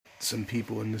some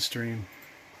people in the stream.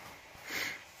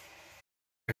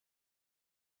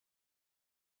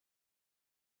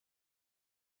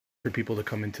 For people to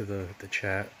come into the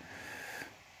chat.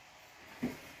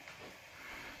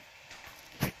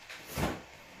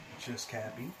 Just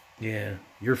Cappy. Yeah,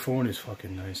 your phone is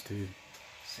fucking nice, dude.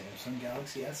 Samsung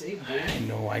Galaxy S8, boy. I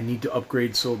know, I need to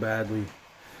upgrade so badly.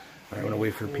 I'm gonna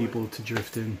wait for people to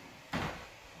drift in.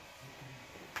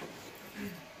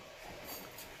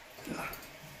 Alright,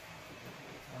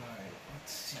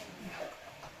 let's see.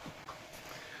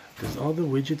 Does all the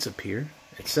widgets appear?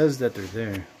 It says that they're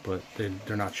there, but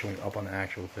they're not showing up on the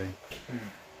actual thing.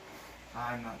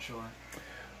 I'm not sure.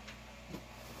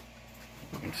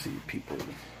 Let's see, people.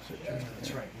 Yeah,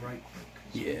 that's right, right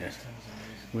click. Yeah.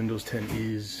 Windows 10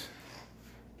 is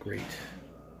great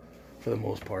for the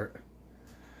most part.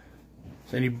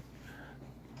 So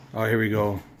oh, here we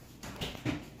go.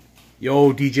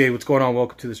 Yo, DJ, what's going on?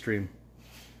 Welcome to the stream.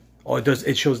 Oh, it does.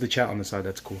 It shows the chat on the side.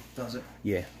 That's cool. Does it?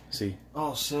 Yeah. See.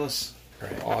 Oh, sus. All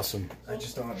right. Awesome. I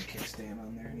just don't have a kickstand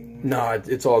on there anymore. Nah,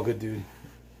 it's all good, dude.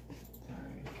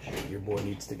 Your boy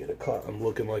needs to get a cut. I'm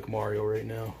looking like Mario right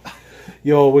now.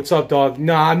 Yo, what's up, dog?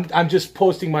 Nah, I'm just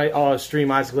posting my stream.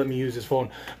 Isaac let me use his phone.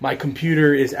 My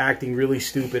computer is acting really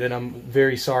stupid, and I'm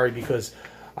very sorry because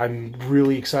I'm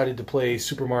really excited to play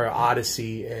Super Mario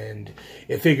Odyssey, and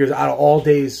it figures out of all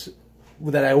days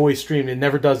that I always stream, it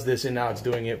never does this, and now it's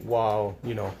doing it while,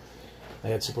 you know, I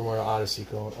had Super Mario Odyssey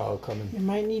coming. You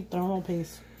might need thermal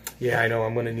paste. Yeah, I know.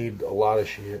 I'm going to need a lot of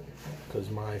shit because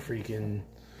my freaking...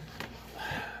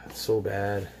 It's so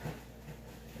bad.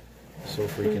 So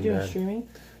freaking bad. Streaming?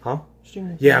 Huh?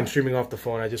 Streaming. Yeah, I'm streaming off the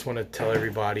phone. I just want to tell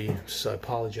everybody, I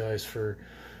apologize for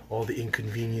all the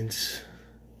inconvenience.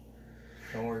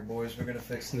 Don't worry, boys. We're going to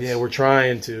fix this. Yeah, we're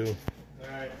trying to.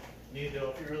 Alright. If you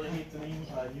really need to use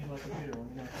my computer,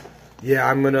 yeah,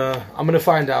 I'm gonna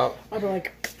find out. I'll be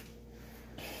like,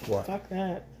 what? Fuck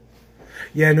that.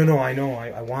 Yeah, no, I know.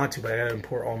 I want to, but I gotta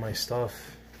import all my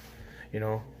stuff. You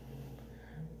know.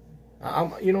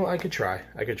 You know, I could try.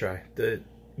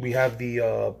 We have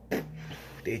the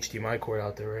HDMI cord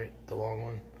out there, right? The long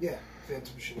one. Yeah,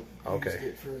 Phantom should.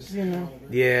 Okay. You know.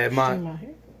 Yeah,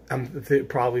 Stream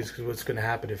probably is what's gonna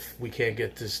happen if we can't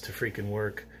get this to freaking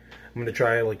work. I'm gonna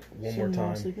try it like one more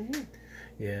time.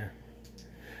 Yeah.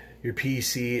 Your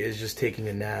PC is just taking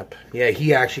a nap. Yeah,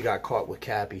 he actually got caught with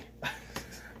Cappy.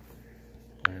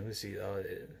 Alright, let's see.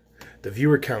 The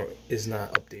viewer count is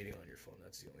not updating on your phone.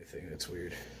 That's the only thing that's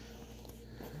weird.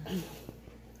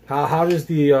 How does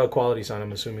the quality sound?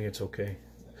 I'm assuming it's okay.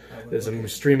 As I'm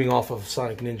streaming off of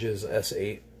Sonic Ninja's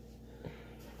S8.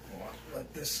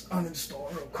 Let this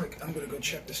uninstall real quick. I'm gonna go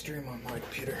check the stream on my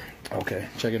computer. Okay,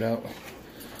 check it out.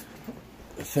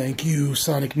 Thank you,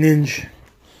 Sonic Ninja.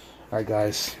 Alright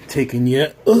guys, taking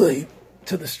you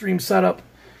to the stream setup.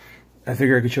 I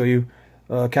figure I could show you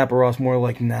Kappa Ross more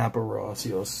like Napa Ross,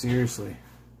 yo, seriously.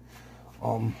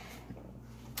 Alright,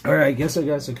 I guess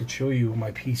I could show you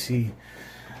my PC.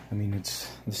 I mean, it's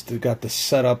still got the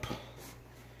setup,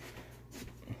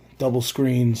 double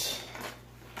screens,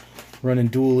 running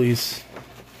dualies,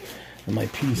 and my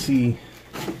PC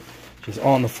is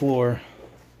on the floor.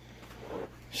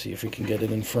 See if we can get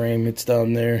it in frame. It's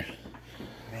down there.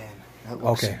 Man, that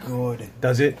looks good.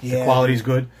 Does it? Yeah. The quality's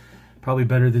good. Probably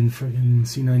better than friggin'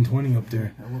 C920 up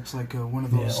there. It looks like one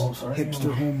of those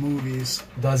hipster home movies.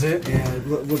 Does it? Yeah, it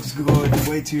looks good.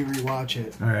 Wait till you rewatch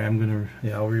it. All right,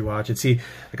 I'll rewatch it. See,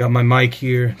 I got my mic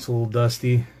here. It's a little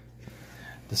dusty.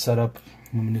 The setup,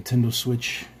 my Nintendo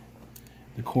Switch,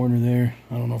 the corner there.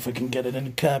 I don't know if I can get it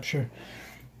into capture.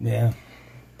 Yeah.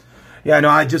 Yeah, no,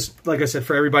 I just, like I said,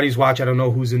 for everybody's watch, I don't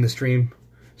know who's in the stream.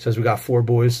 It says we got 4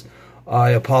 boys. I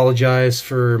apologize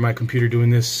for my computer doing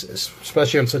this,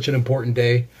 especially on such an important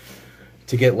day,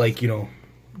 to get, like, you know,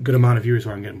 good amount of viewers.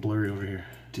 Or I'm getting blurry over here.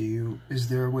 Is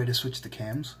there a way to switch the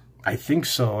cams? I think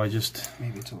so.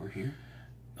 Maybe it's over here.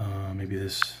 Maybe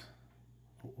this.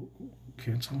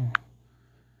 Cancel.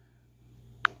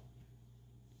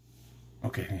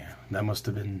 Okay, yeah, that must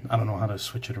have been, I don't know how to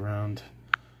switch it around.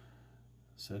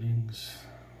 Settings.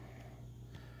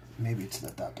 Maybe it's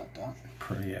the ...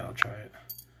 Yeah, I'll try it.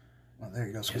 Oh, there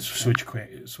you go.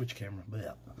 Switch camera. Blah.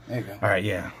 There you go. All right,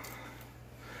 yeah.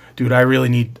 Dude, I really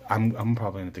need, I'm probably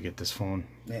going to have to get this phone.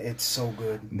 It's so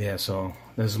good. Yeah, so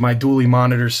this is my dually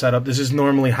monitor setup. This is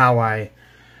normally how I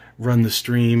run the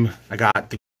stream. I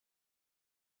got the...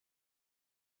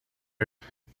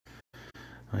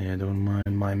 Oh yeah, don't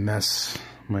mind my mess.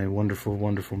 My wonderful,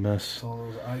 wonderful mess. So all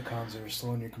those icons are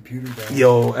slowing your computer down.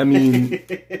 Yo, I mean,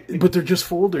 but they're just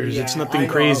folders. Yeah, it's nothing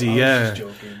crazy. I was yeah. just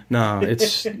joking. No,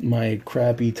 it's my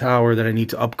crappy tower that I need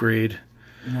to upgrade.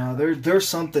 No, there's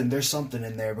something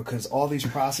in there because all these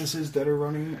processes that are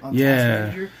running on Task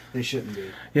Manager, they shouldn't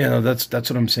be. Yeah, no, that's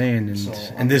what I'm saying, and So,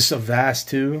 and this Avast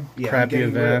too, yeah, crappy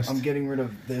Avast. I'm getting rid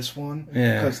of this one.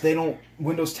 Yeah, because they don't.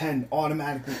 Windows 10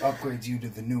 automatically upgrades you to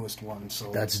the newest one.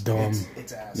 So that's dumb.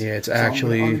 It's ass. Yeah, it's so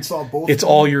actually it's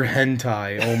all your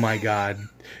hentai. Oh my god,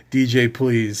 DJ,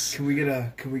 please. Can we get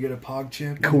a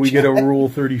PogChamp? Can we get a Rule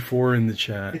 34 in the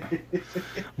chat?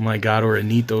 Oh my god, or a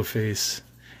Nito face.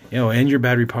 Yo, and your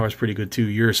battery power is pretty good too.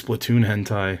 You're a Splatoon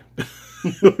hentai.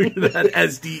 Look at that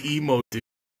SD emote, dude.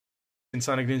 And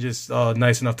Sonic Ninja's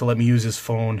nice enough to let me use his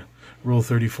phone. Rule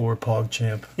 34,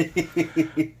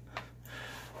 PogChamp.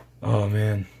 Oh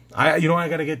man, I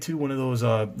gotta get to one of those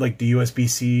like the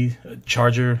USB-C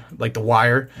charger, like the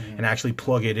wire, and actually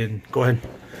plug it in. Go ahead,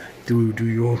 do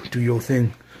your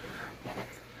thing.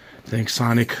 Thanks,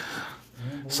 Sonic.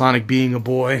 Sonic being a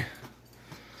boy,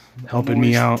 helping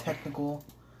me out. Technical.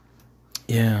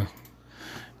 Yeah,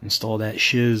 install that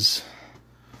shiz.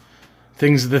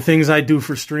 The things I do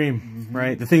for stream,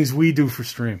 right? The things we do for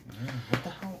stream. What the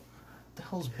hell? What the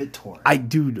hell's BitTorrent?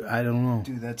 I don't know.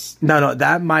 Dude, that's no.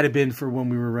 That might have been for when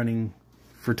we were running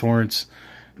for torrents.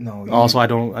 No. Also, I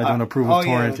don't approve of torrenting.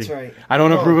 Yeah, that's right. I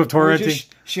don't approve of torrenting.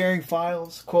 Just sharing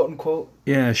files, quote unquote.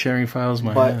 Yeah, sharing files.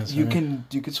 But you can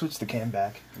switch the cam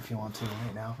back if you want to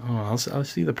right now. Oh, I'll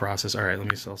see the process. All right,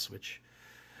 I'll switch.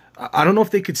 I don't know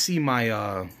if they could see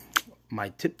my my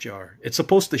tip jar. It's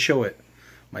supposed to show it.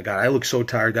 My God, I look so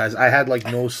tired, guys. I had like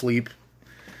no sleep.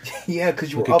 Yeah,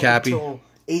 because you were up until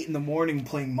 8 in the morning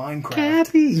playing Minecraft.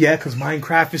 Cappy? Yeah, because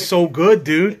Minecraft is so good,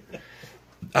 dude.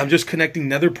 I'm just connecting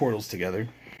nether portals together.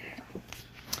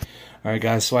 All right,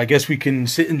 guys. So I guess we can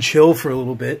sit and chill for a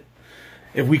little bit.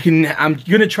 If we can, I'm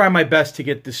gonna try my best to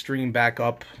get the stream back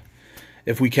up.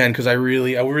 If we can, because I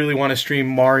really want to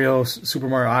stream Super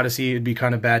Mario Odyssey. It'd be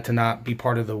kind of bad to not be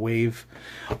part of the wave.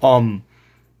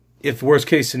 If worst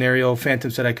case scenario,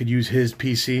 Phantom said I could use his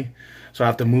PC, so I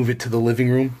have to move it to the living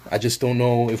room. I just don't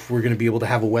know if we're going to be able to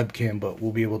have a webcam, but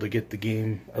we'll be able to get the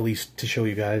game, at least to show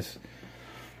you guys.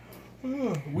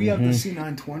 We have the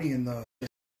C920 in the...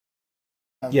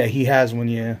 Yeah, he has one,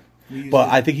 yeah. But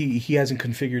I think he hasn't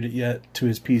configured it yet to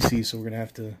his PC, so we're going to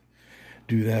have to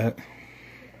do that.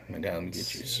 Oh my God, let me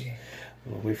get you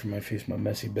away from my face, my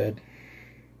messy bed.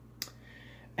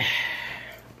 Let's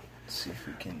see if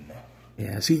we can...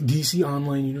 Yeah, see, DC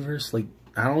Online Universe, like,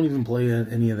 I don't even play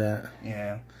any of that.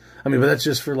 Yeah. I mean, but that's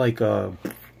just for, like, let's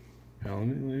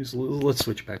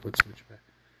switch back, You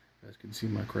guys can see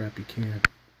my crappy cam,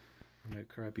 my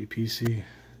crappy PC.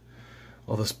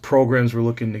 All those programs we're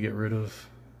looking to get rid of.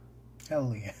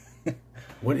 Hell yeah.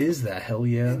 What is that? Hell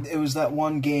yeah. It was that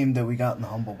one game that we got in the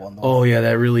Humble Bundle. Oh, yeah,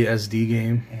 that really SD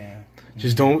game. Yeah.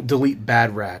 Just don't delete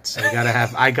Bad Rats. I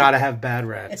gotta have Bad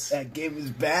Rats. That game is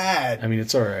bad. I mean,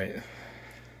 it's alright.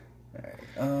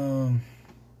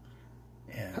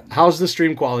 Yeah. How's the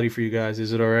stream quality for you guys?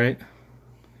 Is it alright?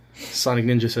 Sonic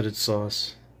Ninja said it's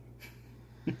sauce.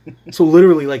 So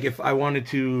literally, like, if I wanted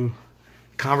to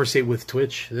conversate with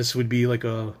Twitch, this would be like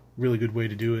a really good way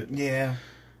to do it. Yeah.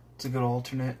 It's a good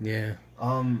alternate. Yeah.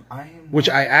 Which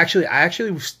I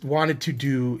actually wanted to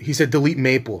do. He said delete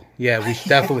Maple. Yeah, we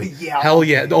definitely. Yeah. Hell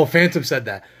yeah. Oh, Phantom said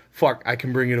that. Fuck, I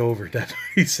can bring it over. That's what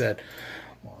he said.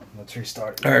 Come on, let's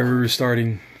restart. All right, we're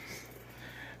restarting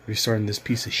this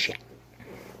piece of shit.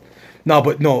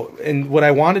 No, and what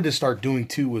I wanted to start doing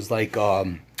too was like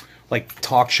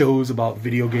talk shows about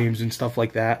video games and stuff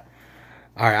like that.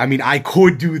 All right, I mean, I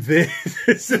could do this.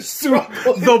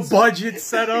 The budget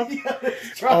setup.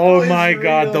 Oh my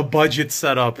God, the budget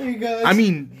setup. Hey guys, I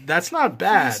mean, that's not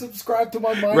bad. Subscribe to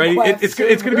my Minecraft right?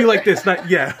 It's gonna be like this.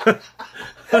 Yeah.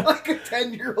 Like a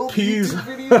 10-year-old Please, YouTube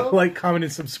video. like, comment,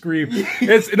 and subscribe.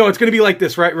 It's gonna be like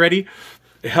this, right? Ready?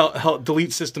 Help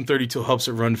delete System 32 helps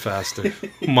it run faster.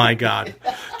 My God,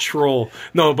 troll.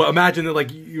 No, but imagine that,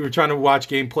 like, you were trying to watch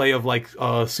gameplay of like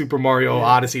Super Mario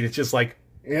Odyssey, and it's just like,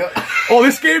 oh,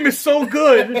 this game is so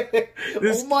good.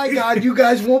 Oh my God, you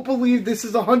guys won't believe this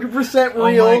is 100%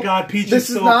 real. Oh my God, Peach this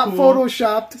is so not cool.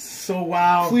 photoshopped. So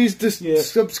wow. Please just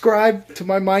subscribe to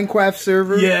my Minecraft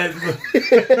server. Yeah.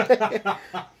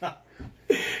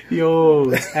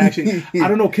 Yo, actually, I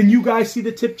don't know. Can you guys see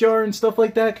the tip jar and stuff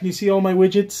like that? Can you see all my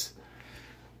widgets?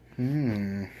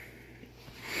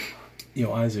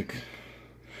 Yo, Isaac,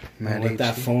 man, let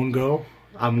that phone go.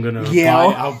 I'm gonna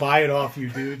I'll buy it off you,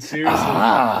 dude. Seriously.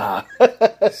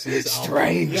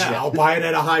 Strange. I'll buy it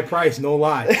at a high price, no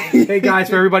lie. Hey guys,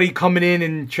 for everybody coming in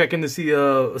and checking to see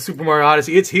Super Mario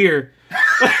Odyssey, it's here.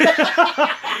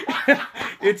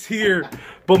 It's here.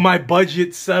 But my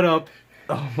budget setup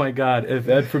Oh my god, if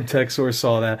Ed from TechSource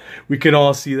saw that, we can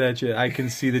all see that shit. I can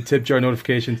see the tip jar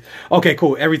notifications. Okay,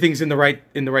 cool. Everything's in the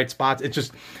right spots. It's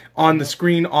just on the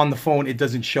screen on the phone, it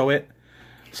doesn't show it.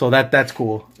 So that's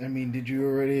cool. I mean, did you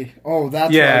already? Oh,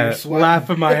 that's yeah, why you're sweating.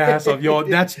 Laughing my ass off. Yo,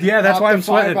 that's why I'm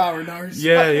sweating. 5 hour, now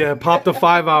you're yeah, pop the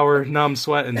 5 hour, now I'm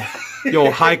sweating. Yo,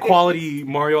 high quality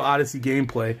Mario Odyssey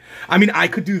gameplay. I mean, I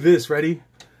could do this, ready?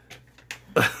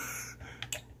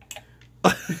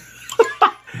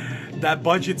 That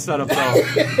budget setup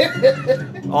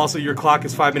though. Also, your clock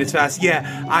is 5 minutes fast.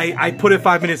 Yeah, I put it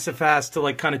 5 minutes fast to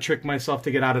like kind of trick myself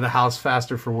to get out of the house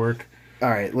faster for work. All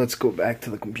right, let's go back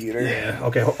to the computer. Yeah.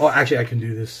 Okay. Oh, actually, I can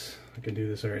do this.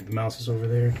 All right, the mouse is over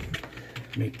there.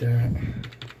 Make that.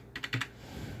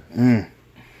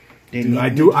 Dude,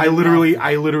 I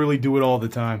literally do it all the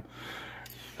time.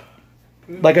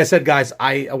 Like I said, guys,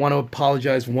 I want to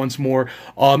apologize once more.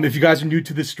 If you guys are new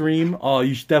to the stream,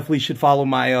 you definitely should follow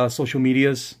my social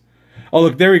medias. Oh,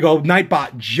 look, there we go.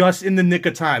 Nightbot, just in the nick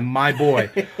of time, my boy.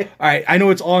 All right, I know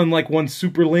it's all in like one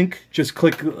super link. Just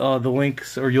click the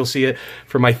links, or you'll see it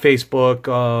for my Facebook,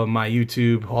 my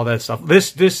YouTube, all that stuff.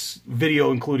 This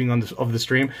video, including of the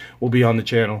stream, will be on the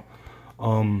channel.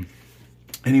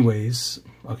 Anyways,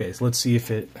 okay, so let's see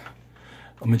if it.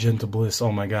 A magenta bliss.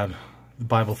 Oh my god, the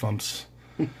Bible thumps.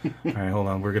 All right, hold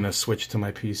on. We're gonna switch to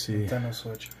my PC. Nintendo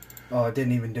Switch. Oh, it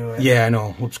didn't even do it. Yeah, I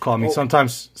know. Whoops, call me. Oh.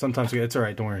 Sometimes it's all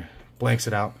right. Don't worry. Blanks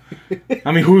it out.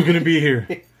 I mean, who's gonna be here?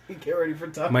 Get ready for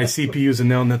time. My CPU is a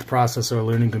Nelnet processor, a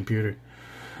learning computer.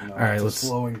 No, all right, let's.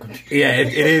 Slowing computer. Yeah,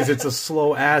 it is. It's a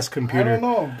slow ass computer. I don't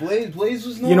know. Blaze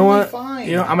was you know what? Fine.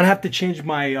 You know, I'm gonna have to change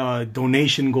my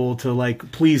donation goal to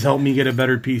like, please help me get a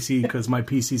better PC because my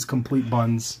PC's complete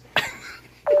buns.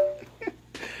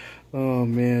 Oh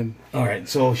man! All right,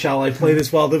 so shall I play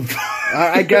this while the?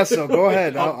 I guess so. Go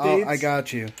ahead. I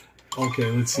got you.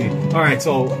 Okay, let's see. All right,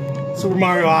 so Super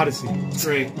Mario Odyssey.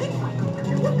 Great.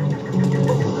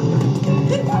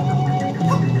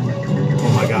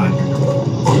 Oh my god.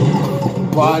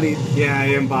 Bodied. Yeah, I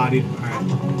am bodied. All right.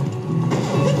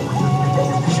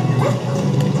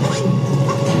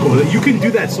 Cool. You can do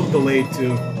that so delayed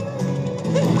too.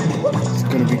 It's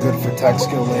gonna be good for tech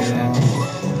skill later on.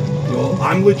 Well,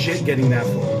 I'm legit getting that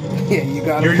phone. Yeah, you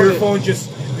gotta. Your phone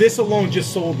this alone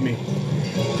just sold me.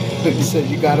 He said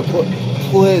you gotta put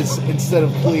please instead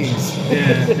of please.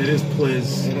 Yeah, it is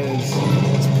please. It is.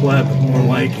 It's pleb, more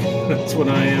like it. That's what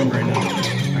I am right now.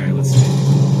 Alright, let's see.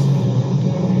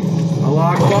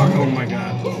 Allah Akbar. Oh my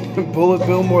god. Bullet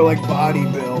Bill, more like Body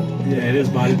Bill. Yeah, it is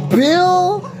Body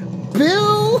Bill.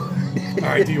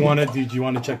 Alright, do you wanna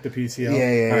check the PC out?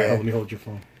 Yeah. Alright, let me hold your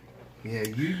phone. Yeah,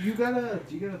 you got a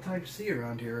Type C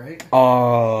around here, right?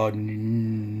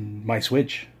 My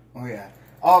Switch. Oh yeah.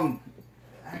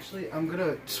 Actually, I'm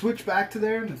gonna switch back to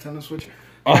there. Nintendo Switch.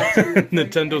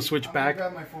 Nintendo Switch back.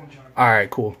 Grab my phone charger. All right,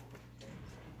 cool.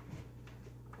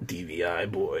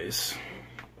 DVI boys.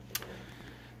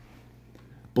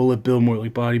 Bullet Bill, more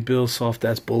like Body Bill. Soft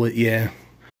ass Bullet, yeah.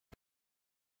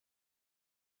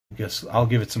 I guess I'll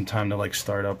give it some time to like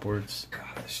start upwards.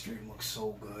 God, this stream looks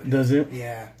so good. Does it?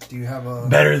 Yeah. Do you have a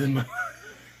better than my?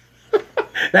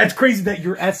 That's crazy that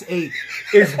your S8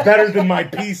 is better than my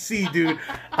PC, dude.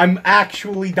 I'm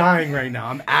actually dying right now.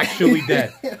 I'm actually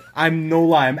dead. I'm no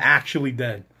lie. I'm actually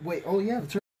dead. Wait. Oh yeah.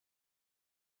 That's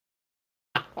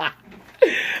right.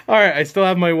 All right. I still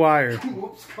have my wire.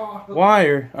 Whoops,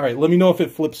 wire. All right. Let me know if it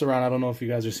flips around. I don't know if you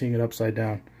guys are seeing it upside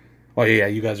down. Oh yeah,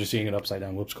 you guys are seeing it upside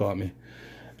down. Whoops, caught me.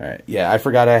 All right. Yeah, I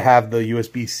forgot I have the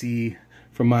USB-C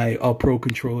from my Pro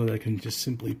controller that I can just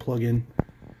simply plug in.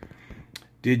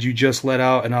 Did you just let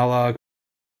out an Allah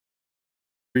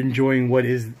enjoying what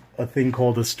is a thing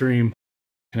called a stream?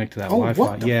 Connect to that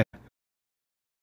Wi-Fi. Yeah.